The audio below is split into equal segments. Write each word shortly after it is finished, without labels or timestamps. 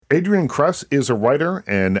Adrienne Kress is a writer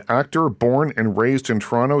and actor born and raised in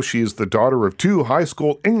Toronto. She is the daughter of 2 high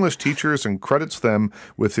school English teachers and credits them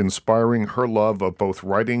with inspiring her love of both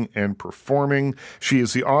writing and performing. She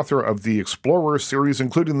is the author of the Explorers series,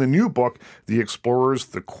 including the new book, The Explorers,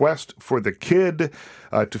 The Quest for the Kid.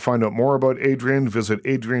 To find out more about Adrienne, visit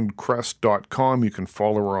adriennekress.com. You can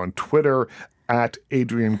follow her on Twitter at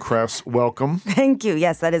Adrienne Kress. Welcome. Thank you.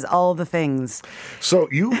 Yes, that is all the things. So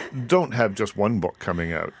you don't have just one book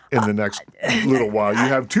coming out in the next little while. You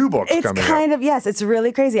have 2 books coming out. It's kind of, yes, it's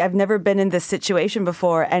really crazy. I've never been in this situation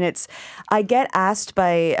before. And I get asked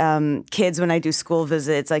by kids when I do school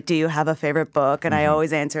visits, like, do you have a favorite book? And I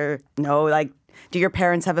always answer, no. Like, do your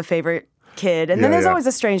parents have a favorite kid? And then there's always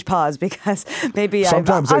a strange pause because maybe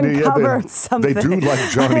sometimes I've uncovered something. They do like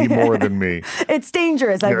Johnny more than me. It's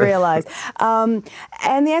dangerous, I've realized. And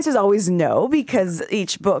the answer is always no, because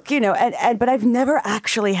each book, but I've never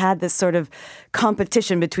actually had this sort of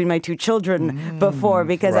competition between my 2 children before,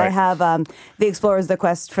 because I have The Explorers, The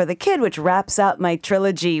Quest for the Kid, which wraps up my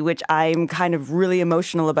trilogy, which I'm kind of really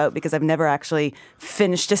emotional about because I've never actually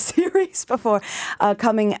finished a series before,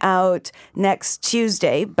 coming out next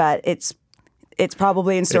Tuesday, but it's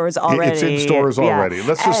probably in stores already. It's in stores already. Yeah.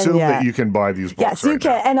 Let's assume that you can buy these books. Yes, you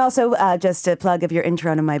can. Now. And also, just to plug, if you're in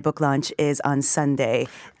Toronto, my book launch is on Sunday.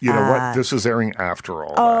 You know what? This is airing after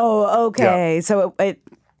all. Oh, okay. Yeah. So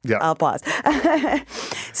I'll pause.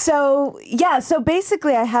 So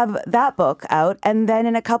basically I have that book out, and then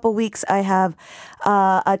in a couple weeks I have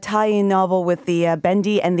a tie-in novel with the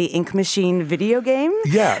Bendy and the Ink Machine video game.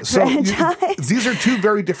 Yeah, so these are 2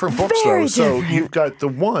 very different books, very though. So different. you've got the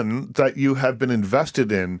one that you have been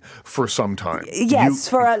invested in for some time. Yes,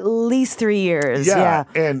 for at least 3 years. Yeah.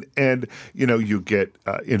 And you get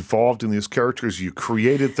involved in these characters. You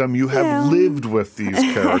created them. You have lived with these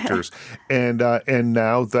characters, and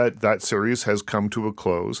now that series has come to a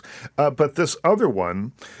close. But this other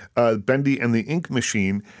one, Bendy and the Ink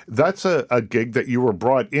Machine, that's a gig that you were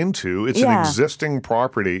brought into. It's an existing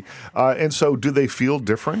property. And so do they feel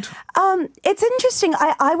different? It's interesting.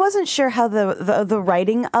 I wasn't sure how the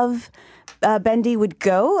writing of Bendy would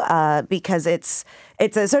go because it's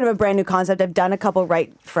a sort of a brand new concept. I've done a couple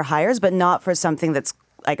write for hires, but not for something that's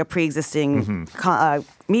like a pre-existing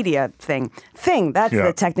media thing. That's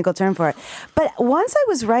the technical term for it. But once I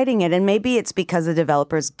was writing it, and maybe it's because the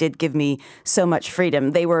developers did give me so much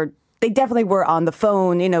freedom, they definitely were on the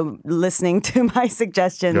phone, listening to my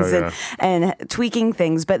suggestions and tweaking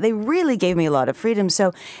things, but they really gave me a lot of freedom.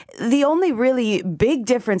 So the only really big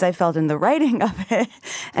difference I felt in the writing of it,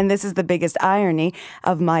 and this is the biggest irony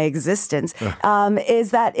of my existence,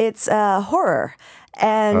 is that it's horror.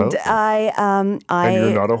 And and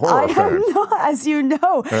you're not a horror fan. I am not, as you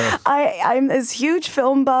know. I'm this huge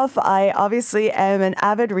film buff. I obviously am an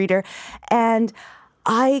avid reader, and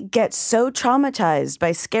I get so traumatized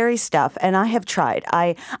by scary stuff, and I have tried.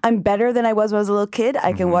 I'm better than I was when I was a little kid.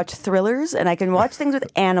 I can watch thrillers, and I can watch things with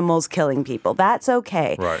animals killing people. That's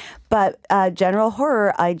okay. Right. But general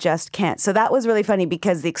horror, I just can't. So that was really funny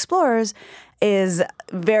because The Explorers is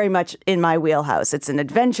very much in my wheelhouse. It's an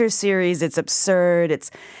adventure series. It's absurd.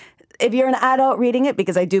 If you're an adult reading it,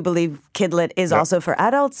 because I do believe Kidlit is also for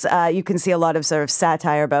adults, you can see a lot of sort of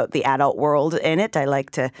satire about the adult world in it. I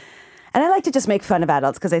like to just make fun of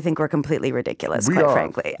adults because I think we're completely ridiculous, quite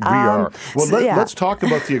frankly. We are. Well, let's talk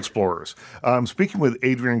about The Explorers. Speaking with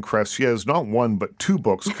Adrienne Kress, she has not 1 but 2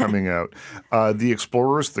 books coming out. The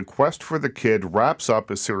Explorers, The Quest for the Kid wraps up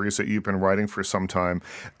a series that you've been writing for some time.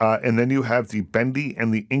 And then you have the Bendy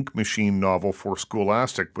and the Ink Machine novel for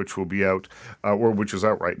Scholastic, which will be out, which is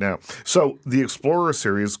out right now. So the Explorer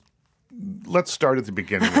series, let's start at the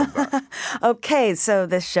beginning of that. Okay, so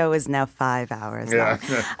this show is now 5 hours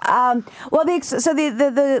long. Well,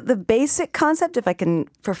 the basic concept, if I can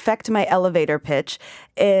perfect my elevator pitch,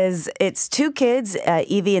 is it's 2 kids,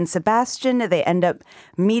 Evie and Sebastian. They end up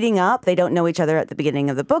meeting up. They don't know each other at the beginning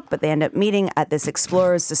of the book, but they end up meeting at this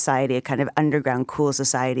Explorers Society, a kind of underground cool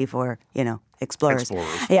society for, explorers.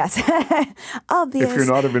 Yes. Obvious. If you're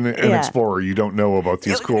not an explorer, you don't know about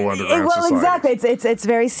these cool underground societies. Exactly. It's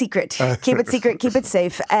very secret. Keep it secret. Keep it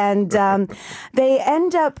safe. And they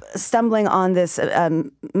end up stumbling on this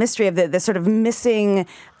mystery of the sort of missing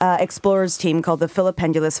explorers team called the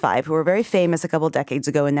Filipendulous Five, who were very famous a couple decades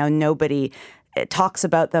ago, and now nobody talks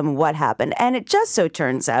about them, what happened. And it just so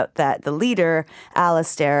turns out that the leader,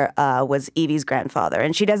 Alistair, was Evie's grandfather,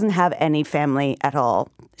 and she doesn't have any family at all.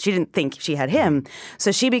 She didn't think she had him.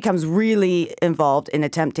 So she becomes really involved in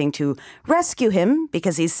attempting to rescue him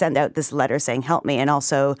because he's sent out this letter saying, help me, and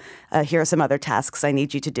also here are some other tasks I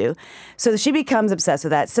need you to do. So she becomes obsessed with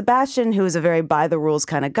that. Sebastian, who is a very by-the-rules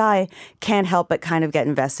kind of guy, can't help but kind of get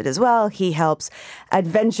invested arrested as well. He helps.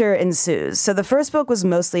 Adventure ensues. So the first book was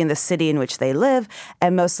mostly in the city in which they live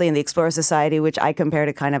and mostly in the Explorer Society, which I compare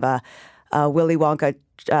to kind of a Willy Wonka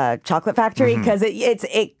chocolate factory because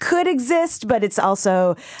it could exist, but it's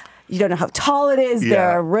also, you don't know how tall it is. Yeah. There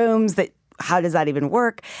are rooms that, how does that even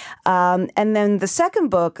work? And then the second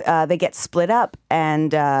book, they get split up,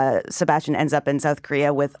 and Sebastian ends up in South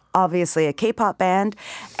Korea with obviously a K-pop band,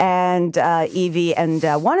 and Evie and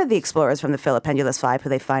one of the explorers from the Filipendulous Five, who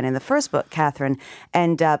they find in the first book, Catherine,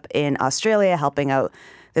 end up in Australia helping out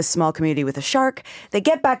this small community with a shark. They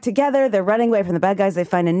get back together. They're running away from the bad guys. They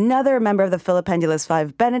find another member of the Filipendulous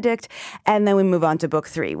Five, Benedict. And then we move on to book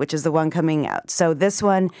 3, which is the one coming out. So this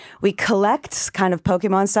one, we collect, kind of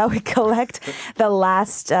Pokemon style, we collect the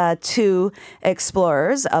last 2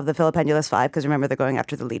 explorers of the Filipendulous Five, because remember, they're going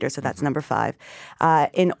after the leader, so that's number 5,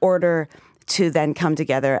 in order to then come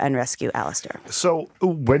together and rescue Alistair. So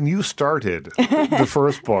when you started the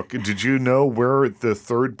first book, did you know where the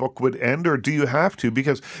third book would end, or do you have to?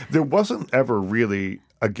 Because there wasn't ever really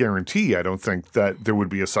a guarantee, I don't think, that there would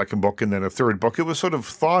be a second book and then a third book. It was sort of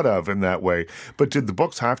thought of in that way. But did the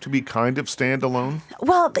books have to be kind of standalone?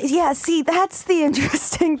 Well, yeah, see, that's the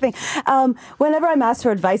interesting thing. Whenever I'm asked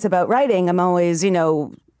for advice about writing, I'm always,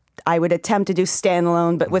 I would attempt to do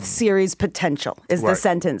standalone, but with series potential is the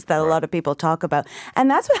sentence that a lot of people talk about. And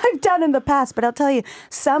that's what I've done in the past. But I'll tell you,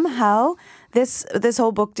 somehow this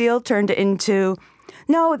whole book deal turned into,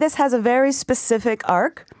 no, this has a very specific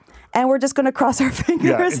arc. And we're just going to cross our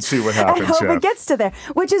fingers and see what happens. And hope it gets to there,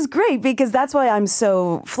 which is great because that's why I'm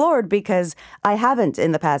so floored, because I haven't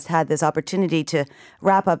in the past had this opportunity to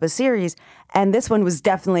wrap up a series. And this one was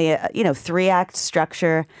definitely a 3-act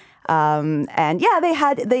structure. And yeah,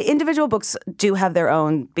 the individual books do have their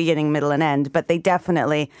own beginning, middle, and end, but they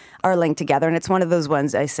definitely are linked together. And it's one of those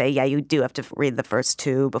ones I say, yeah, you do have to read the first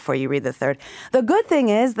 2 before you read the third. The good thing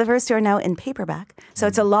is the first 2 are now in paperback, so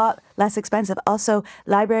it's a lot less expensive. Also,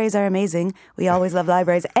 libraries are amazing. We always love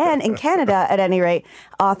libraries. And in Canada, at any rate,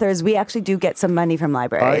 authors, we actually do get some money from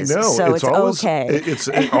libraries. I know. So it's always, okay. It's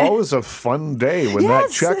always a fun day when that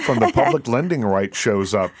check from the public lending right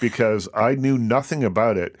shows up, because I knew nothing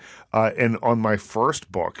about it. And on my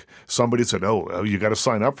first book, somebody said, oh, you got to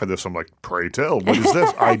sign up for this. I'm like, pray tell, what is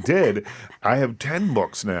this? I did. I have 10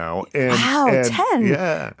 books now. And 10?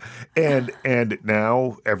 Yeah. And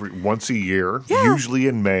now once a year, usually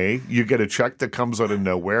in May, you get a check that comes out of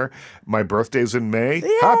nowhere. My birthday's in May. Yeah.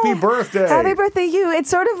 Happy birthday. Happy birthday, you. It's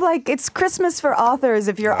sort of like it's Christmas for authors.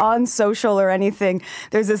 If you're on social or anything,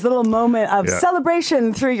 there's this little moment of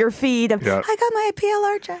celebration through your feed of, I got my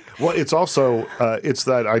PLR check. Well, it's also, it's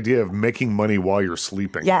that idea of making money while you're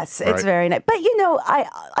sleeping. Yes, it's very nice. But,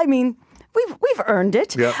 I mean, we've earned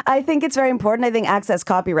it. Yeah. I think it's very important. I think access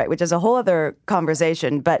copyright, which is a whole other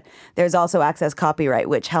conversation, but there's also access copyright,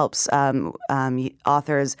 which helps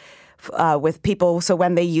authors with people. So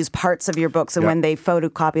when they use parts of your books and when they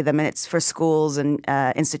photocopy them, and it's for schools and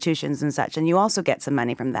institutions and such, and you also get some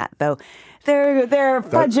money from that, though. They're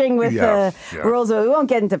fudging with the rules. We won't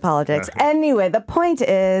get into politics. Anyway, the point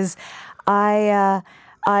is, I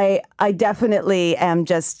definitely am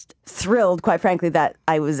just thrilled, quite frankly, that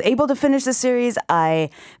I was able to finish the series. I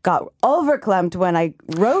got overclamped when I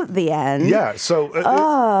wrote the end. Yeah. So,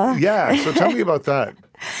 so tell me about that.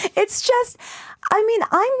 It's just,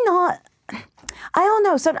 I don't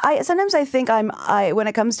know. Sometimes I think when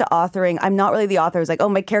it comes to authoring, I'm not really the author who's like, oh,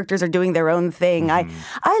 my characters are doing their own thing.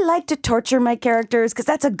 I like to torture my characters because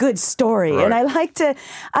that's a good story. Right. And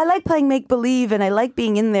I like playing make-believe and I like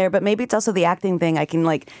being in there, but maybe it's also the acting thing. I can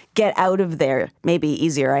get out of there maybe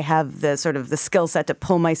easier. I have the sort of the skill set to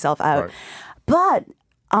pull myself out. Right. But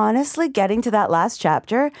honestly, getting to that last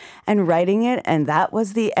chapter and writing it, and that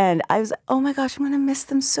was the end. I was, oh my gosh, I'm going to miss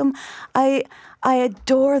them so much. I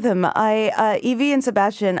adore them. Evie and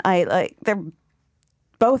Sebastian, they're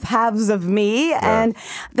both halves of me, and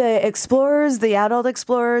the explorers, the adult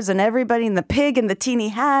explorers, and everybody, and the pig and the teeny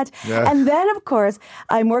hat. Yeah. And then, of course,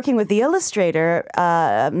 I'm working with the illustrator,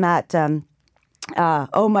 Matt.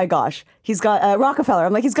 Oh my gosh, he's got Rockefeller.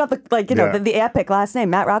 I'm like, he's got the epic last name,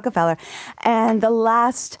 Matt Rockefeller, and the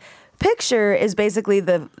last picture is basically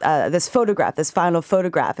this photograph, this final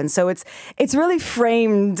photograph, and so it's really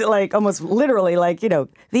framed almost literally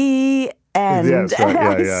the end. Yes,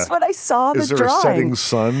 right, That's what I saw. Is the there drawing. a setting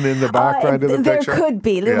sun in the background of the picture? There could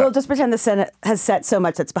be. Yeah. We'll just pretend the sun has set so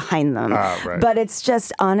much that's behind them. Right. But it's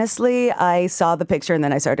just, honestly, I saw the picture and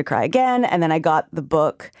then I started to cry again, and then I got the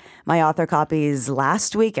book, my author copies,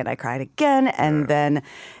 last week, and I cried again, and then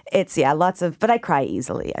It's lots of, but I cry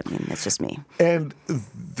easily. I mean, it's just me. And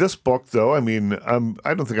this book, though, I mean,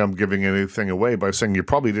 I don't think I'm giving anything away by saying you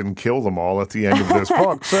probably didn't kill them all at the end of this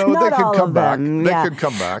book, so Not they could all come of back. them, They could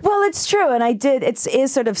come back. Well, it's true, and I did. It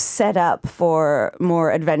is sort of set up for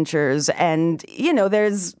more adventures, and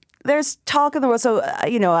there's talk in the world. So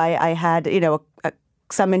I had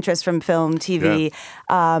some interest from film, TV,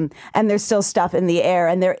 and there's still stuff in the air.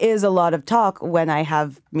 And there is a lot of talk when I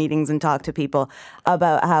have meetings and talk to people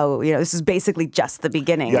about how, this is basically just the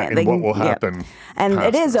beginning. Yeah, and what will happen. And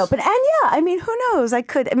it is this. open. And I mean, who knows?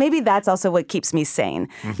 Maybe that's also what keeps me sane,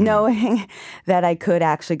 knowing that I could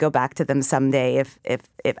actually go back to them someday if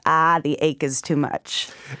the ache is too much.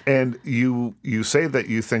 And you say that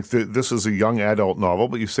you think that this is a young adult novel,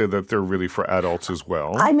 but you say that they're really for adults as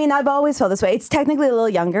well. I mean, I've always felt this way. It's technically a little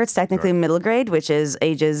younger. It's technically middle grade, which is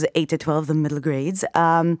ages 8 to 12, the middle grades.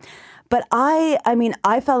 But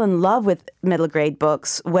I fell in love with middle grade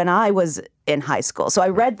books when I was in high school. So I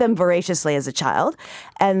read them voraciously as a child.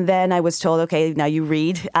 And then I was told, okay, now you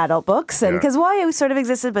read adult books. And because YA sort of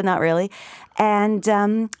existed, but not really. And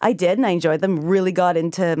I did, and I enjoyed them, really got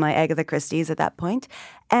into my Agatha Christie's at that point.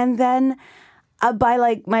 And then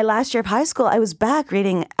by my last year of high school, I was back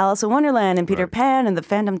reading Alice in Wonderland and Peter Pan and The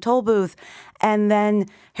Phantom Tollbooth. And then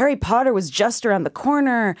Harry Potter was just around the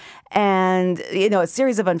corner, and, a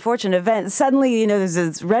series of unfortunate events. Suddenly, there's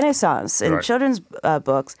this renaissance in children's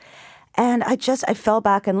books. And I fell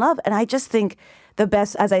back in love. And I just think the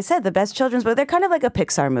best children's book, they're kind of like a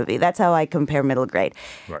Pixar movie. That's how I compare middle grade.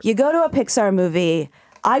 Right. You go to a Pixar movie,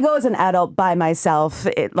 I go as an adult by myself,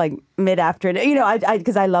 mid-afternoon,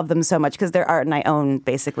 because I love them so much because they're art and I own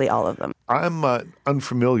basically all of them. I'm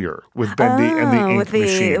unfamiliar with Bendy and the Ink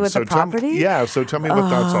Machine. With the property? So tell me what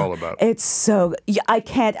that's all about. It's so, I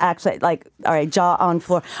can't actually, all right, jaw on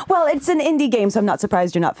floor. Well, it's an indie game, so I'm not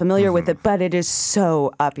surprised you're not familiar with it, but it is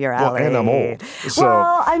so up your alley. Well, and I'm old. So.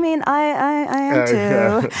 Well, I mean, I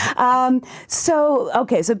am too.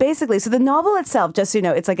 So basically, the novel itself, just so you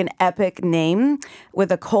know, it's like an epic name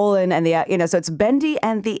with a colon and so it's Bendy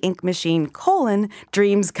and the Ink Machine,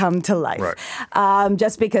 Dreams Come to Life. Right.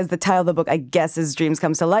 Just because the title of the book, I guess, is Dreams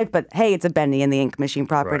Comes to Life, but hey, it's a Bendy and the Ink Machine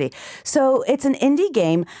property. Right. So it's an indie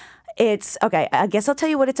game. It's, okay, I guess I'll tell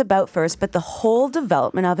you what it's about first, but the whole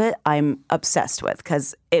development of it, I'm obsessed with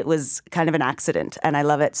because it was kind of an accident and I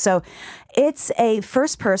love it. So it's a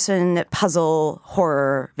first-person puzzle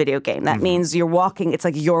horror video game. That means it's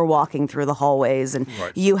like you're walking through the hallways and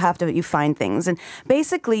you find things. And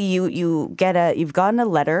basically you've gotten a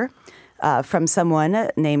letter from someone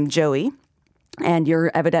named Joey. And you're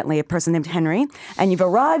evidently a person named Henry, and you've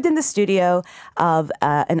arrived in the studio of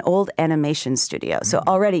an old animation studio. So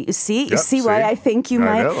already, you see why I think you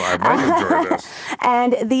might. I might enjoy this.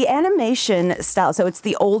 And the animation style, so it's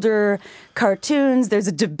the older cartoons. There's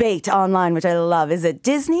a debate online, which I love. Is it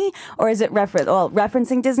Disney, or is it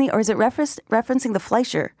referencing Disney, or is it referencing the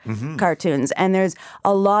Fleischer cartoons? And there's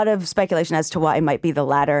a lot of speculation as to why it might be the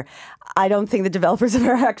latter. I don't think the developers have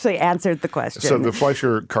ever actually answered the question. So the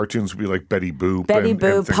Fleischer cartoons would be like Betty Boop, and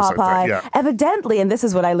Popeye. Like that. Yeah. Evidently, and this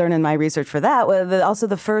is what I learned in my research for that, was also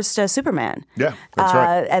the first Superman. Yeah, that's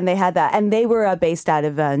right. And they had that. And they were based out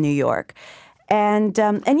of New York. And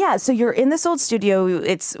so you're in this old studio.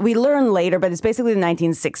 We learn later, but it's basically the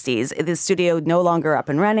 1960s. The studio no longer up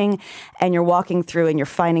and running, and you're walking through and you're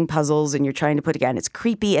finding puzzles and you're trying to put again. It's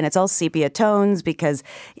creepy and it's all sepia tones because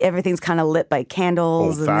everything's kind of lit by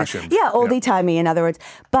candles. Old-fashioned. Oldie-timey, in other words.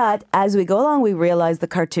 But as we go along, we realize the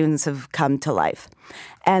cartoons have come to life.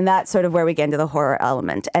 And that's sort of where we get into the horror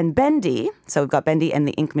element. And Bendy, so we've got Bendy and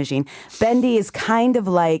the Ink Machine. Bendy is kind of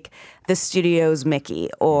like the studio's Mickey,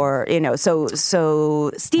 or so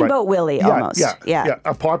Steamboat Willie almost. Yeah,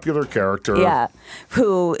 a popular character. Yeah,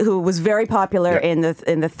 who was very popular in the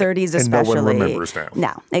 30s, especially. And no one remembers now.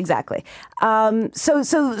 No, exactly. So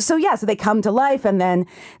they come to life, and then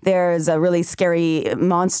there's a really scary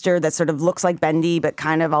monster that sort of looks like Bendy, but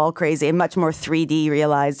kind of all crazy and much more 3D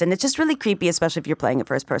realized, and it's just really creepy, especially if you're playing it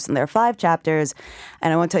first person. There are 5 chapters,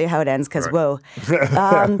 and I won't tell you how it ends because whoa.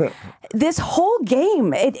 This whole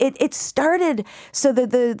game, it started. So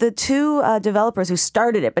the two developers who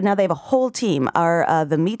started it, but now they have a whole team, are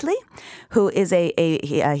the Meatley, who is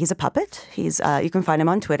he's a puppet. He's you can find him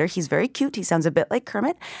on Twitter. He's very cute. He sounds a bit like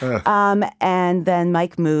Kermit. And then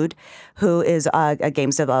Mike Mood, who is a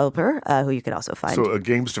games developer, who you can also find. So a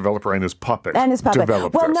games developer and his puppet.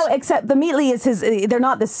 Well, no, except the Meatley is his. They're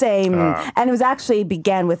not the same. And it was actually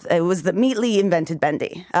began with it was the Meatley invented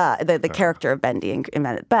Bendy, the character of Bendy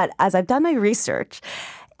invented. But as I've done my research,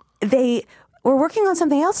 we're working on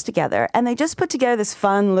something else together. And they just put together this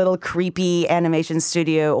fun little creepy animation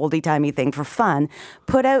studio, oldie-timey thing for fun,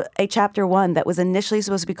 put out a chapter 1 that was initially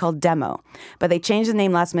supposed to be called Demo, but they changed the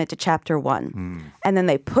name last minute to chapter 1. And then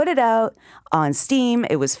they put it out on Steam.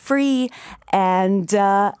 It was free. And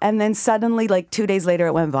then suddenly, like 2 days later,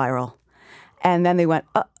 it went viral. And then they went,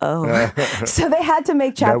 uh-oh. So they had to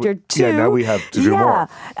make chapter 2. Yeah, now we have to do more.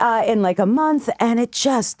 In like a month. And the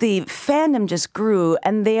fandom just grew.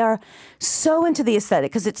 And they are so into the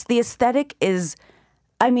aesthetic because the aesthetic is,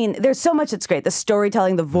 I mean, there's so much that's great. The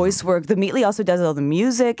storytelling, the voice work. The Meatly also does all the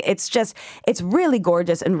music. It's really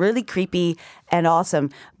gorgeous and really creepy and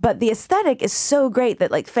awesome. But the aesthetic is so great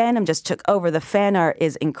that like fandom just took over. The fan art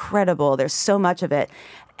is incredible. There's so much of it.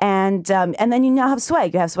 And then you now have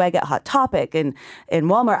swag. You have swag at Hot Topic and in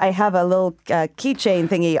Walmart. I have a little keychain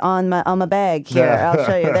thingy on my bag here. I'll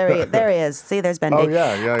show you. There he is. See, there's Bendy. Oh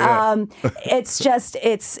yeah.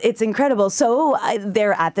 It's incredible. So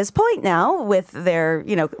they're at this point now with their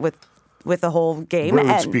with the whole game.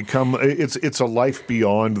 Where it's become it's a life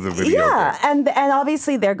beyond the video game. Yeah, and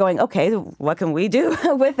obviously they're going, okay, what can we do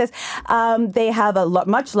with this? They have a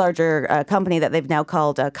much larger company that they've now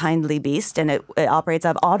called Kindly Beast, and it operates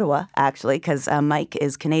out of Ottawa, actually, because Mike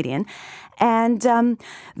is Canadian. And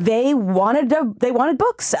they wanted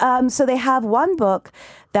books. So they have one book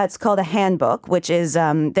that's called a handbook, which is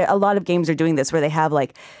a lot of games are doing this where they have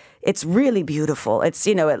like, it's really beautiful. It's,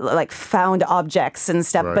 like found objects and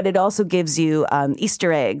stuff, right. But it also gives you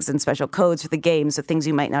Easter eggs and special codes for the game, so things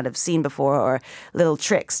you might not have seen before or little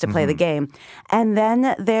tricks to play the game. And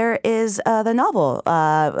then there is the novel,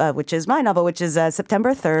 which is my novel, which is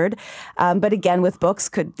September 3rd. But again, with books,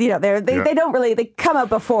 they don't really, they come out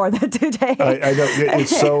before the due date. I know.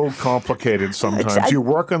 It's so complicated sometimes. You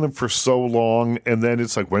work on them for so long, and then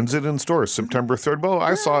it's like, when's it in stores? September 3rd? Well,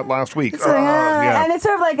 I saw it last week. And it's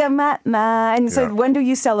sort of like a and so when do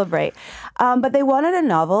you celebrate? But they wanted a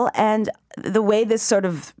novel, and the way this sort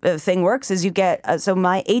of thing works is you get, so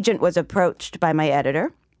my agent was approached by my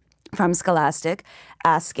editor from Scholastic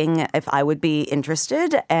asking if I would be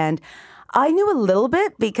interested, and I knew a little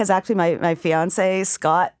bit because actually my fiance,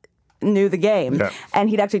 Scott, knew the game, and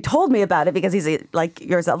he'd actually told me about it because he's like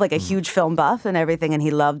yourself, like a huge film buff and everything, and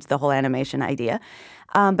he loved the whole animation idea.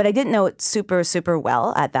 But I didn't know it super, super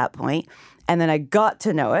well at that point. And then I got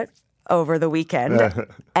to know it over the weekend,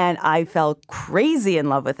 and I fell crazy in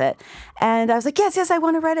love with it. And I was like, yes, I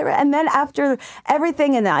want to write it. And then after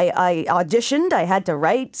everything, and I auditioned, I had to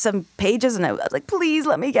write some pages, and I was like, please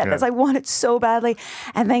let me get this. I want it so badly.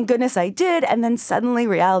 And thank goodness I did. And then suddenly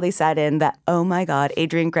reality set in that, oh my God,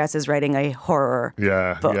 Adrian Kress is writing a horror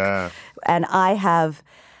book. Yeah. And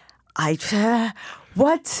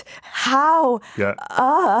what? How? Yeah.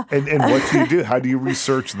 And what do you do? How do you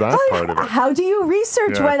research that part of it? How do you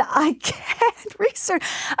research when I can't research?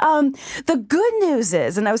 The good news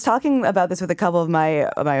is, and I was talking about this with a couple of my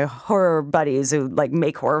horror buddies who like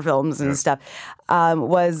make horror films and stuff,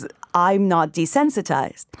 was I'm not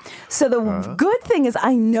desensitized. So the good thing is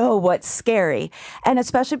I know what's scary. And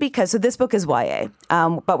especially because, so this book is YA,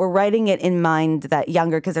 but we're writing it in mind that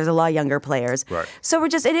younger, because there's a lot of younger players. Right. So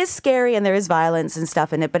it is scary and there is violence and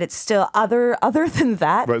stuff in it, but it's still other than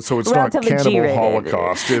that. Right. So it's not cannibal G-rated.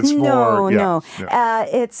 Holocaust. It's more. No. But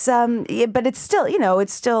it's still,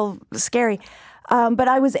 it's still scary. But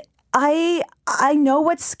I know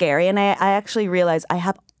what's scary, and I actually realize I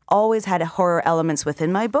have always had horror elements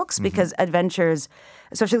within my books because adventures,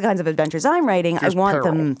 especially the kinds of adventures I'm writing, I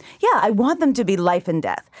want them to be life and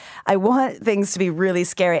death. I want things to be really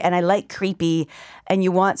scary, and I like creepy, and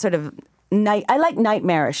you want sort of I like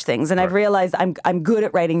nightmarish things, and I've realized I'm good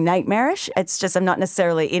at writing nightmarish. It's just I'm not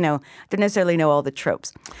necessarily, don't necessarily know all the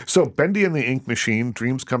tropes. So Bendy and the Ink Machine,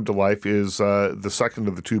 Dreams Come to Life is the second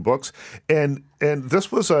of the two books, and this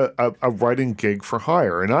was a writing gig for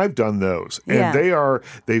hire, and I've done those, and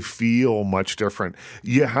they feel much different.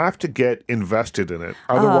 You have to get invested in it,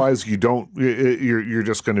 otherwise you don't. You're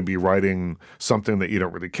just going to be writing something that you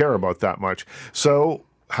don't really care about that much. So.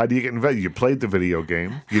 How do you get invested? You played the video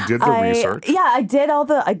game. You did the research. Yeah, I did all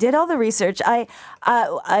the research. I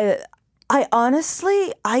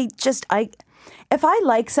honestly, if I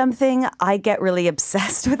like something, I get really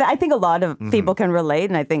obsessed with it. I think a lot of people can relate,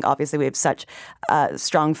 and I think obviously we have such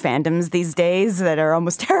strong fandoms these days that are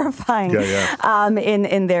almost terrifying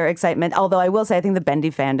in their excitement. Although I will say I think the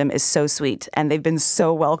Bendy fandom is so sweet, and they've been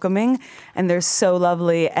so welcoming, and they're so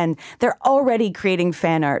lovely, and they're already creating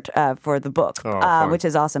fan art for the book, which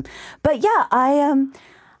is awesome. But yeah,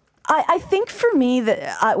 I think for me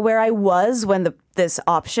that where I was when this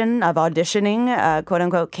option of auditioning, quote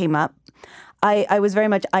unquote, came up, I was very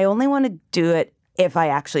much, I only want to do it if I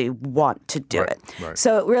actually want to do it. Right.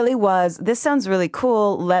 So it really was, this sounds really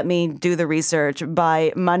cool. Let me do the research.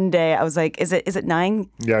 By Monday, I was like, is it 9?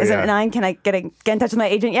 Yeah, is it 9? Can I get in touch with my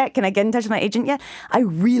agent yet? Can I get in touch with my agent yet? I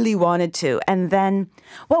really wanted to. And then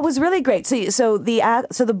what was really great, so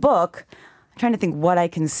the book, I'm trying to think what I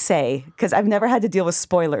can say, because I've never had to deal with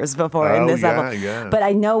spoilers before in this level. Yeah. But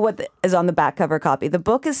I know what is on the back cover copy. The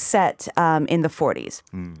book is set in the 40s.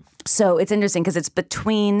 So it's interesting because it's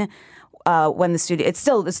between when the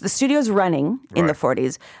studio's running in the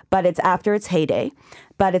 40s, but it's after its heyday,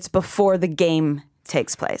 but it's before the game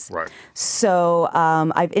takes place. Right. So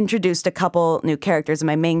I've introduced a couple new characters, and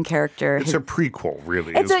my main character. It's a prequel,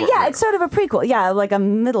 really. It's sort of a prequel. Yeah, like a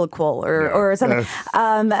middle quel or something.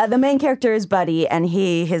 The main character is Buddy, and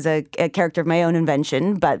he is a character of my own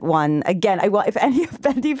invention. But one, again, if any of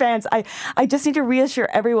Bendy fans, I just need to reassure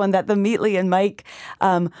everyone that the Meatley and Mike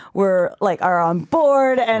are on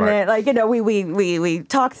board, and we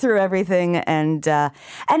talk through everything, and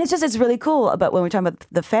it's really cool. But when we're talking about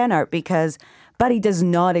the fan art, because Buddy does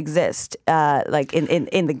not exist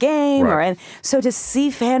in the game, so to see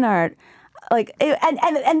fan art,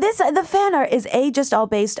 the fan art is just all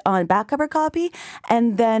based on back cover copy,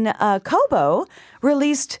 and then Kobo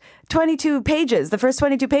released 22 pages, the first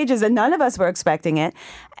 22 pages, and none of us were expecting it.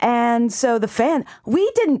 And so at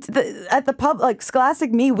the pub, like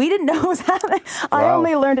Scholastic Me, we didn't know it was happening. Wow. I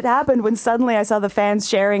only learned it happened when suddenly I saw the fans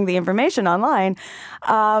sharing the information online.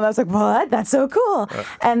 I was like, what? That's so cool.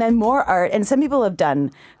 And then more art. And some people have done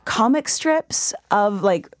comic strips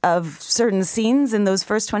of certain scenes in those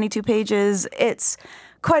first 22 pages. It's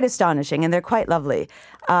quite astonishing, and they're quite lovely.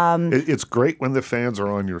 It's great when the fans are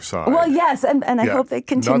on your side. Well, yes, and I hope they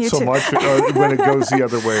continue to. Not so much when it goes the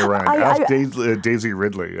other way around. Ask Daisy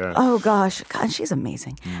Ridley. Yeah. Oh gosh, God, she's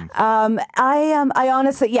amazing. I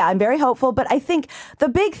honestly, I'm very hopeful, but I think the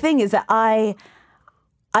big thing is that I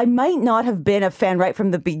might not have been a fan right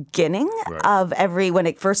from the beginning of when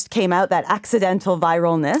it first came out, that accidental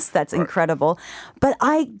viralness, that's incredible. But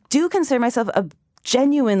I do consider myself a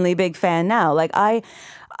genuinely big fan now. Like I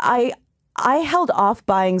held off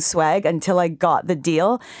buying swag until I got the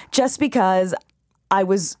deal, just because I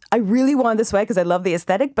really wanted the swag because I love the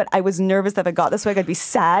aesthetic, but I was nervous that if I got the swag, I'd be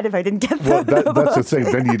sad if I didn't get the that's the thing.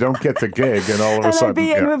 Then you don't get the gig, and all of a sudden,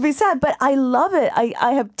 it would be sad. But I love it.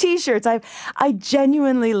 I have T-shirts. I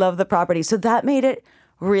genuinely love the property, so that made it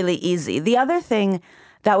really easy. The other thing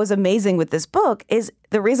that was amazing with this book is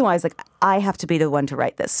the reason why I was like, I have to be the one to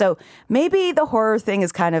write this. So maybe the horror thing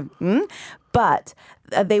is kind of, but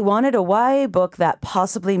they wanted a YA book that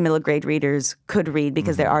possibly middle grade readers could read,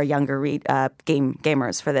 because there are younger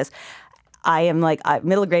gamers for this. I am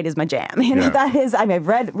middle grade is my jam. That is, I've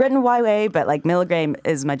written YA, but middle grade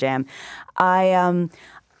is my jam.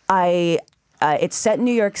 It's set in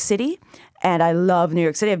New York City. And I love New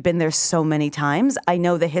York City. I've been there so many times. I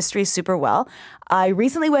know the history super well. I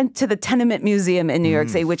recently went to the Tenement Museum in New York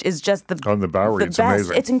City, which is just on the Bowery. It's best.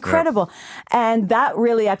 Amazing. It's incredible. Yeah. And that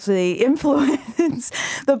really actually influenced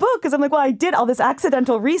the book, because I'm like, well, I did all this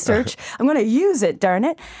accidental research. I'm going to use it, darn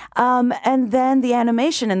it. And then the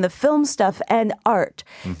animation and the film stuff and art.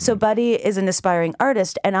 So Buddy is an aspiring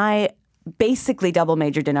artist, and I basically double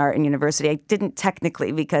majored in art in university. I didn't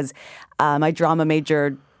technically, because my drama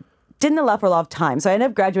major didn't allow for a lot of time. So I ended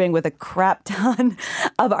up graduating with a crap ton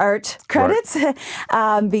of art credits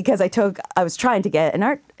because I was trying to get an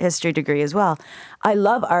art history degree as well. I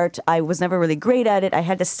love art. I was never really great at it. I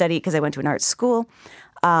had to study because I went to an art school.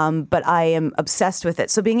 But I am obsessed with it.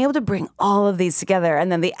 So being able to bring all of these together,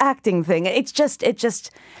 and then the acting thing, it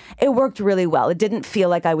worked really well. It didn't feel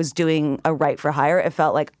like I was doing a write for hire. It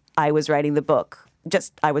felt like I was writing the book.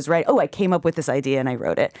 I was right. I came up with this idea and I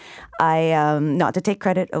wrote it. Not to take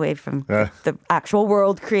credit away from the actual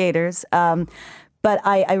world creators, but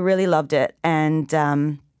I really loved it, and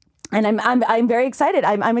I'm very excited.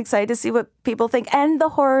 I'm excited to see what people think, and the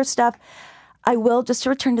horror stuff. I will, just to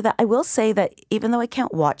return to that, I will say that even though I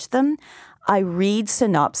can't watch them, I read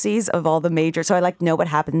synopses of all the major, so I know what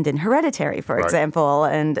happened in Hereditary, for example,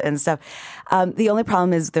 and stuff. The only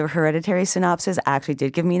problem is the Hereditary synopsis actually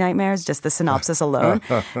did give me nightmares, just the synopsis alone.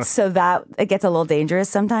 So that, it gets a little dangerous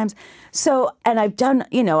sometimes. So, and I've done,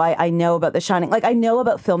 I know about The Shining, I know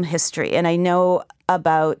about film history, and I know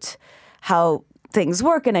about how things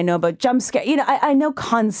work, and I know about jump scare, I know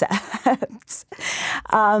concepts.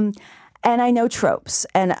 And I know tropes,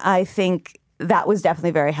 and I think that was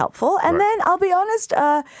definitely very helpful. And then I'll be honest,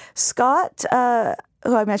 Scott,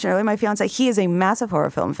 who I mentioned earlier, my fiance, he is a massive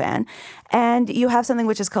horror film fan. And you have something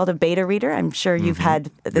which is called a beta reader. I'm sure you've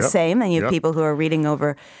had the same, and you have people who are reading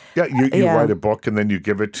over. Yeah, you write a book and then you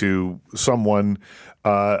give it to someone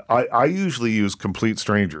I usually use complete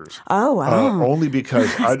strangers. Oh, wow. Only because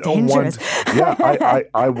I don't dangerous.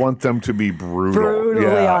 I want them to be brutal. Brutally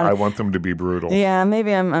yeah, honest. I want them to be brutal. Yeah,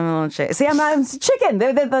 maybe I'm a little chicken. See, I'm chicken.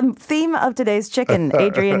 The theme of today's chicken,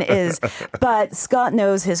 Adrian, is, but Scott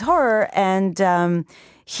knows his horror, and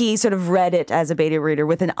he sort of read it as a beta reader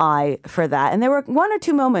with an eye for that. And there were one or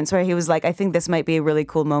two moments where he was like, I think this might be a really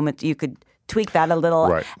cool moment. You could tweak that a little.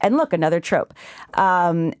 Right. And look, another trope.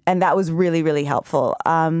 And that was really, really helpful.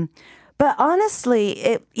 But honestly,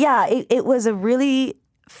 it was a really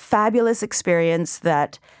fabulous experience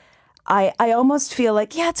that I almost feel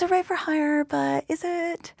like, yeah, it's a right for hire, but is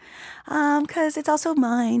it? Because it's also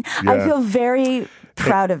mine. Yeah. I feel very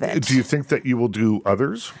proud of it. Do you think that you will do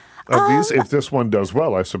others of these if this one does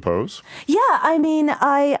well, I suppose? Yeah, I mean,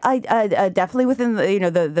 I definitely within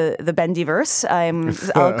the Bendyverse,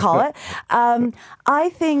 I'll call it. I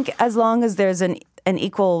think as long as there's an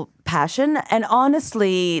equal passion and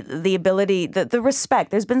honestly the ability, the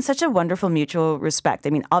respect. There's been such a wonderful mutual respect.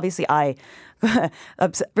 I mean, obviously I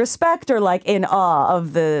respect or like in awe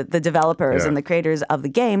of the developers and the creators of the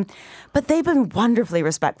game, but they've been wonderfully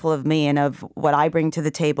respectful of me and of what I bring to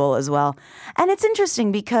the table as well. And it's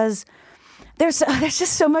interesting because there's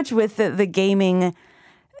just so much with the gaming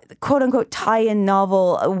quote unquote tie-in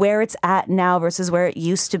novel, where it's at now versus where it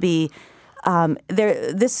used to be.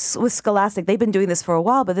 This with Scholastic, they've been doing this for a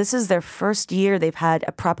while, but this is their first year they've had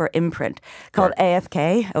a proper imprint called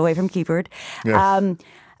AFK, Away from Keyboard,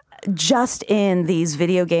 just in these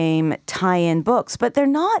video game tie-in books. But they're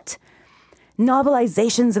not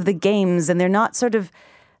novelizations of the games, and they're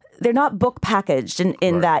not book packaged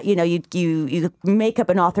in that, you make up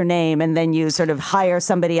an author name and then you sort of hire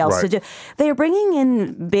somebody else to do. They're bringing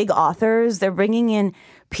in big authors. They're bringing in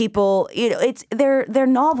people, they're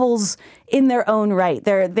novels in their own right.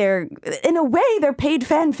 They're in a way they're paid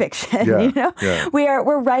fan fiction.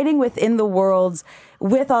 We're writing within the worlds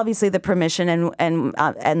with obviously the permission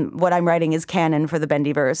and what I'm writing is canon for the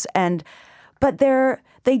Bendyverse, but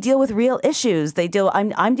they deal with real issues.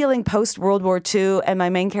 I'm dealing post World War II, and my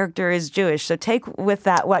main character is Jewish. So take with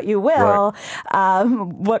that what you will.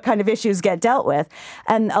 What kind of issues get dealt with,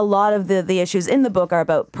 and a lot of the issues in the book are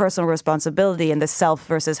about personal responsibility and the self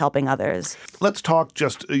versus helping others. Let's talk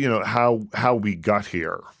just how we got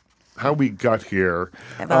here. How we got here.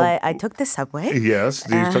 Well, I took the subway. Yes,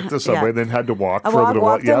 you took the subway, then had to walk I for a little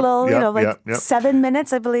while. walked a little, 7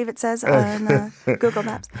 minutes, I believe it says on Google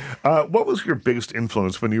Maps. What was your biggest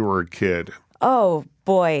influence when you were a kid? Oh,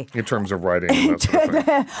 boy. In terms of writing and that sort of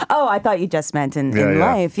thing. Oh, I thought you just meant in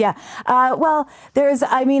life. Yeah. Well, there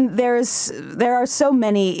are so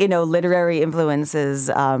many, literary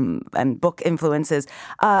influences and book influences.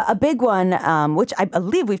 A big one, which I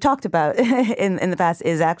believe we've talked about in the past,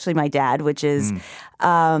 is actually my dad, which is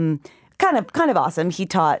kind of awesome. He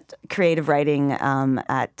taught creative writing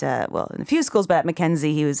at in a few schools, but at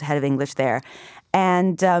Mackenzie, he was head of English there.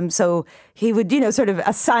 And so he would, sort of not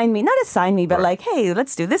assign me, but like, hey,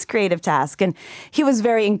 let's do this creative task. And he was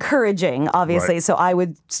very encouraging, obviously. Right. So I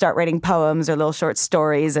would start writing poems or little short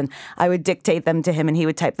stories, and I would dictate them to him, and he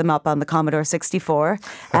would type them up on the Commodore 64,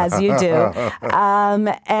 as you do.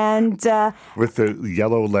 With the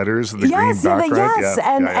yellow letters and the green background.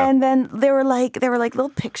 And then they were like little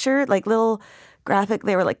picture, like little graphic.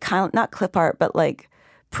 They were like not clip art, but like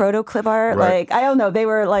proto clip art. Right. Like, I don't know. They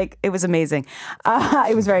were like, it was amazing.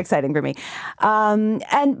 It was very exciting for me. And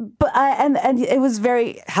it was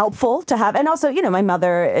very helpful to have. And also, my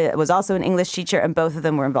mother was also an English teacher, and both of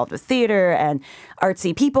them were involved with theater and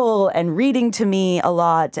artsy people and reading to me a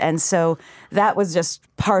lot. And so that was just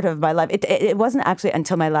part of my life. It wasn't actually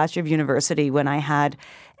until my last year of university when I had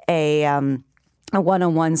a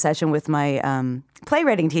one-on-one session with my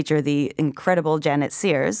playwriting teacher, the incredible Janet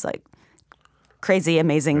Sears, like crazy,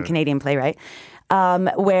 amazing Canadian playwright,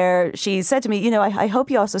 where she said to me, I hope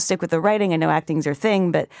you also stick with the writing. I know acting's your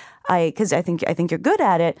thing, but because I think you're good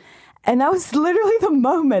at it. And that was literally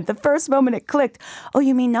the first moment it clicked. Oh,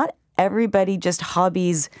 you mean not everybody just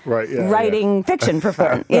hobbies writing fiction for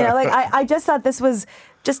fun? I just thought this was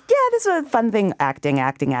this was a fun thing, acting,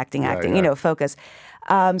 focus.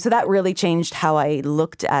 So that really changed how I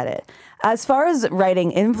looked at it. As far as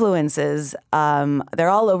writing influences, they're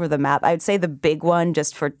all over the map. I would say the big one,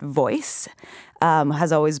 just for voice,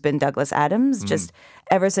 has always been Douglas Adams. Just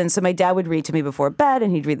ever since. So my dad would read to me before bed,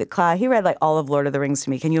 and he'd read the class. He read like all of Lord of the Rings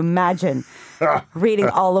to me. Can you imagine reading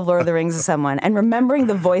all of Lord of the Rings to someone and remembering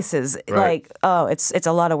the voices? Right. Like, oh, it's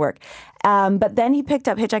a lot of work. But then he picked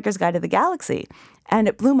up Hitchhiker's Guide to the Galaxy, and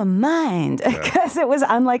it blew my mind because it was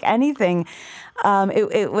unlike anything.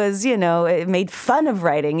 It was, it made fun of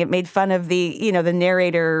writing. It made fun of the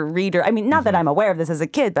narrator reader. I mean, not that I'm aware of this as a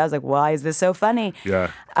kid, but I was like, why is this so funny?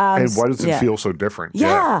 Yeah. And why does it feel so different?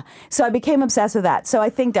 Yeah. So I became obsessed with that. So I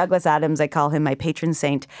think Douglas Adams, I call him my patron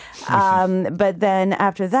saint. But then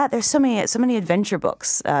after that, there's so many adventure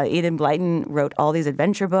books. Eden Blyton wrote all these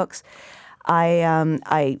adventure books. I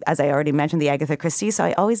as I already mentioned, the Agatha Christie. So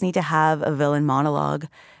I always need to have a villain monologue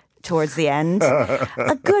towards the end.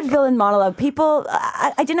 A good villain monologue. People,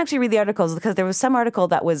 I didn't actually read the articles because there was some article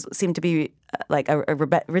that seemed to be like a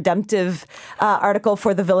redemptive article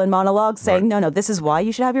for the villain monologue saying, no, this is why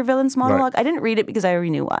you should have your villain's monologue. I didn't read it because I already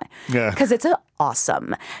knew why. Yeah. Because it's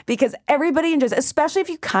awesome. Because everybody enjoys, especially if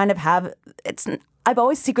you kind of have, I've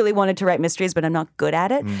always secretly wanted to write mysteries, but I'm not good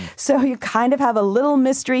at it. So you kind of have a little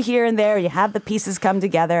mystery here and there. You have the pieces come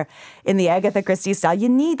together in the Agatha Christie style. You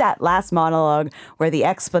need that last monologue where the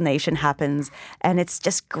explanation happens, and it's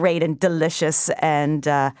just great and delicious. And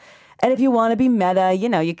if you want to be meta,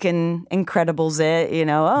 you can Incredibles it.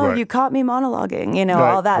 You caught me monologuing.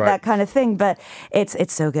 All that kind of thing. But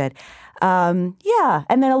it's so good. And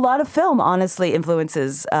then a lot of film honestly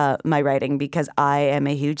influences my writing because I am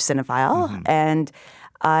a huge cinephile, and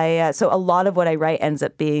so a lot of what I write ends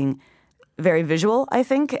up being very visual, I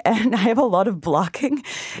think, and I have a lot of blocking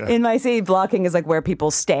in my scene. Blocking is like where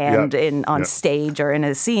people stand on stage or in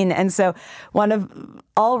a scene, and so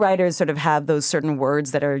all writers sort of have those certain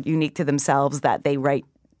words that are unique to themselves that they write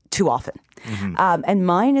too often. And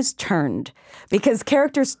mine is turned because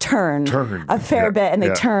characters turn a fair bit, and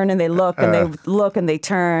they turn and they look and they look and they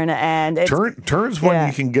turn, and turns one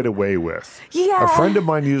you can get away with. A friend of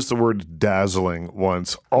mine used the word dazzling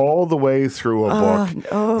once all the way through a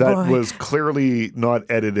book that was clearly not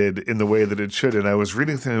edited in the way that it should, and I was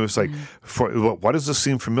reading things and it was like, why does this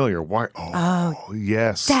seem familiar? Why?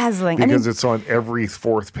 Yes, dazzling, because it's on every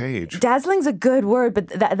fourth page. Dazzling's a good word, but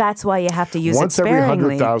that's why you have to use once it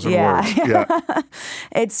sparingly. Every 100,000 words. Yeah.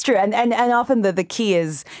 It's true. And often the key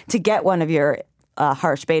is to get one of your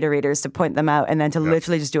harsh beta readers to point them out and then to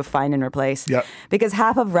literally just do a find and replace. Because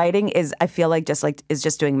half of writing is, I feel like, is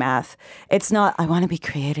just doing math. It's not, I want to be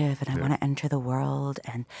creative and I want to enter the world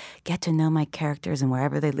and get to know my characters and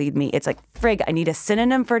wherever they lead me. It's like, frig, I need a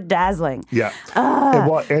synonym for dazzling. Yeah.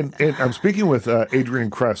 And I'm speaking with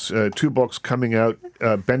Adrian Kress, 2 books coming out,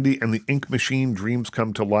 Bendy and the Ink Machine, Dreams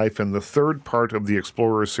Come to Life, and the third part of the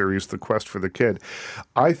Explorer series, The Quest for the Kid.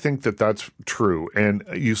 I think that that's true. And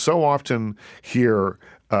you so often hear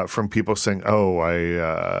from people saying,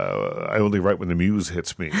 I only write when the muse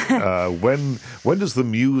hits me. When does the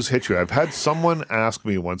muse hit you? I've had someone ask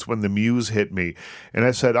me once when the muse hit me, and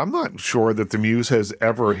I said, I'm not sure that the muse has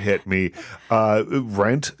ever hit me.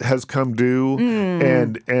 Rent has come due,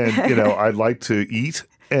 and I'd like to eat.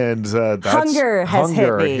 And that's hunger has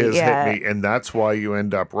hit me, and that's why you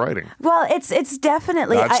end up writing. Well, it's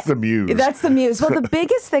definitely that's the muse. That's the muse. Well, the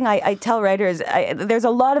biggest thing I tell writers, there's a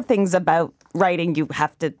lot of things about writing you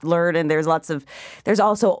have to learn, and there's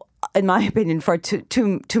also, in my opinion, far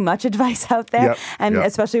too much advice out there,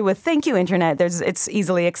 especially with thank you internet, it's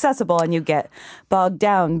easily accessible and you get bogged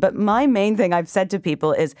down. But my main thing I've said to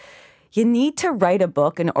people is, you need to write a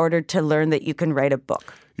book in order to learn that you can write a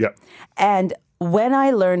book. Yeah, and when I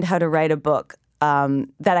learned how to write a book, that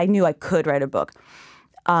I knew I could write a book,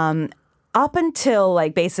 up until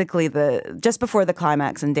like basically just before the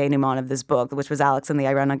climax and denouement of this book, which was Alex and the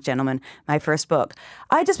Ironic Gentleman, my first book,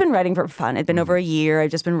 I'd just been writing for fun. It'd been over a year. I'd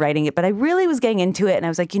just been writing it, but I really was getting into it, and I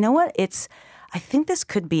was like, you know what? I think this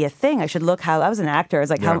could be a thing. I should look I was an actor. I was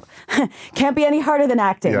like, can't be any harder than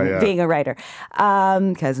acting, being a writer,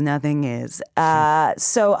 because nothing is.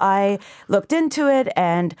 So I looked into it,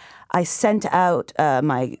 and I sent out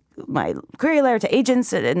my query letter to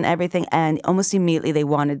agents and everything, and almost immediately they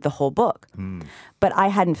wanted the whole book. But I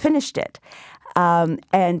hadn't finished it.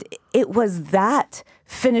 And it was that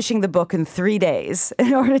finishing the book in 3 days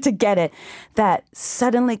in order to get it that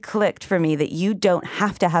suddenly clicked for me that you don't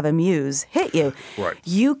have to have a muse hit you. Right.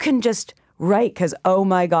 You can just write because, oh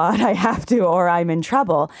my God, I have to or I'm in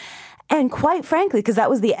trouble. And quite frankly, because that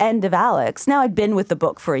was the end of Alex. Now I'd been with the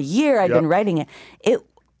book for a year. I'd been writing it.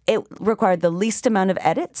 It required the least amount of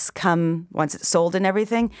edits once it's sold and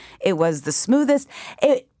everything. It was the smoothest.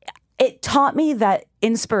 It taught me that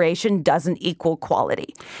inspiration doesn't equal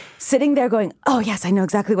quality. Sitting there going, oh, yes, I know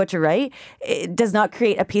exactly what to write, it does not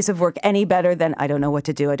create a piece of work any better than I don't know what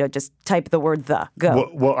to do. I don't just type the word go.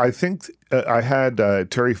 Well, I think I had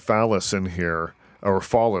Terry Fallis in here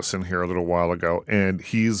Follis in here a little while ago, and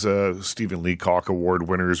he's a Stephen Leacock Award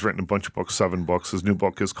winner. He's written a bunch of books, 7 books. His new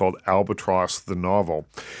book is called Albatross the Novel.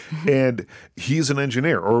 And he's an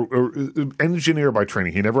engineer, or engineer by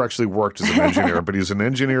training. He never actually worked as an engineer, but he's an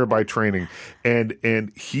engineer by training.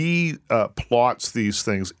 And he plots these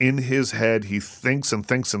things in his head. He thinks and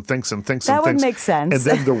thinks and thinks and thinks and That thinks. would make sense. And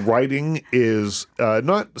then the writing is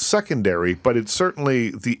not secondary, but it's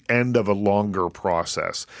certainly the end of a longer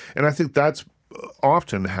process. And I think that's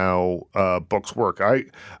often how books work.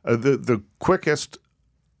 The quickest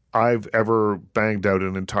I've ever banged out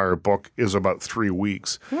an entire book is about 3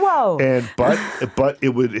 weeks. Whoa! But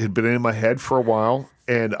it had been in my head for a while,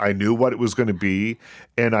 and I knew what it was going to be,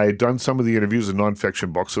 and I had done some of the interviews in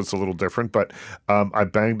nonfiction books, so it's a little different. But I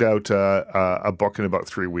banged out a book in about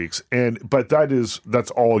 3 weeks, but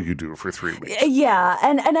that's all you do for 3 weeks. Yeah,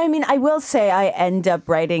 and I mean, I will say I end up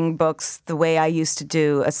writing books the way I used to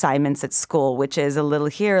do assignments at school, which is a little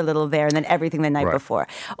here, a little there, and then everything the night before.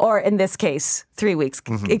 Or in this case, 3 weeks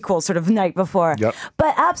equals sort of night before. Yep.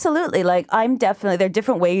 But absolutely, like there are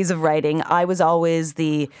different ways of writing. I was always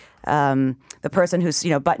the person who's,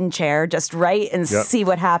 button chair, just write and see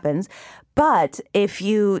what happens. But if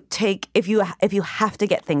you have to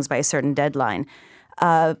get things by a certain deadline,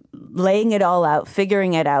 laying it all out,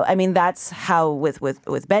 figuring it out. I mean, that's how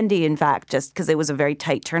with Bendy, in fact, just because it was a very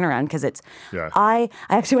tight turnaround. Because I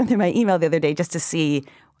actually went through my email the other day just to see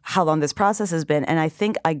how long this process has been, and I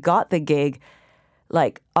think I got the gig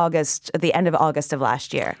like at the end of August of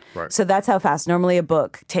last year. Right. So that's how fast. Normally a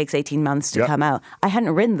book takes 18 months to come out. I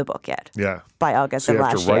hadn't written the book yet by August of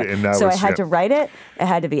last year. So I had to write it. It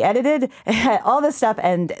had to be edited. It had all this stuff,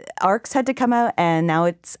 and ARCs had to come out, and now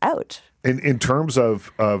it's out. In terms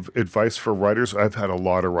of advice for writers, I've had a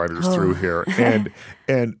lot of writers through here.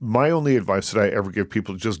 And my only advice that I ever give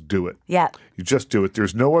people is just do it. Yeah. You just do it.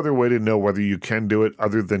 There's no other way to know whether you can do it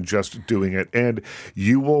other than just doing it. And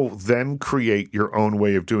you will then create your own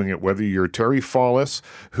way of doing it, whether you're Terry Follis,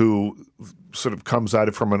 who sort of comes at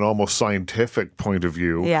it from an almost scientific point of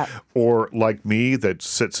view, or like me that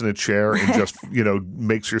sits in a chair and just,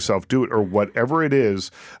 makes yourself do it, or whatever it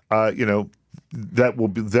is, that will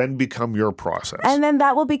then become your process. And then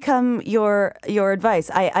that will become your advice.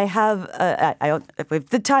 I have, I don't know if we have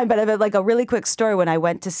the time, but I have like a really quick story when I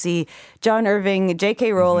went to see John Irving,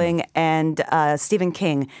 J.K. Rowling, and Stephen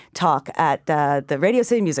King talk at the Radio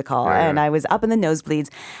City Music Hall. And I was up in the nosebleeds,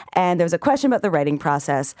 and there was a question about the writing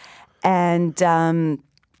process. And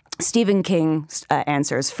Stephen King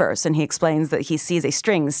answers first, and he explains that he sees a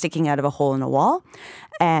string sticking out of a hole in a wall,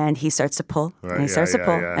 and he starts to pull, and he starts to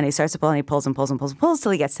pull, and he starts to pull, and he pulls and pulls and pulls and pulls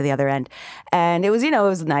till he gets to the other end. And it was, it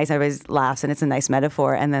was nice. Everybody laughs, and it's a nice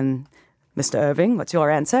metaphor. And then, Mr. Irving, what's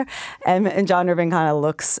your answer? And John Irving kind of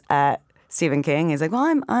looks at Stephen King. He's like,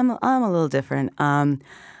 well, I'm a little different.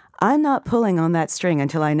 I'm not pulling on that string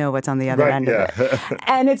until I know what's on the other end of it.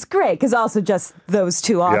 And it's great because also just those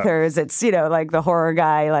two authors, it's, like the horror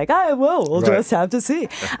guy, like, we'll just have to see.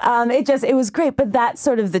 It was great. But that's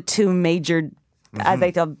sort of the two major, as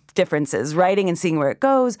I tell, differences, writing and seeing where it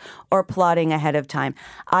goes or plotting ahead of time.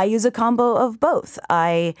 I use a combo of both.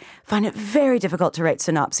 I find it very difficult to write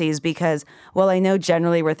synopses because, while I know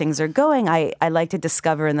generally where things are going, I like to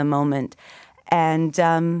discover in the moment.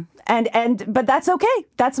 But that's okay.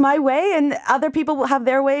 That's my way, and other people will have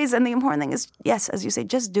their ways. And the important thing is, yes, as you say,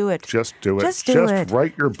 just do it. Just do it. Just do it.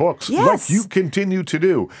 Write your books. Yes. Like you continue to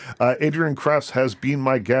do. Adrienne Kress has been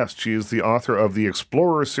my guest. She is the author of the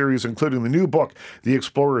Explorer series, including the new book, The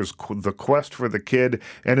Explorers, The Quest for the Kid,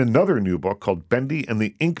 and another new book called Bendy and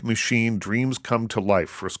the Ink Machine, Dreams Come to Life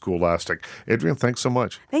for Scholastic. Adrienne, thanks so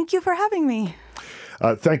much. Thank you for having me.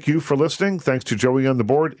 Thank you for listening. Thanks to Joey on the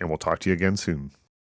board, and we'll talk to you again soon.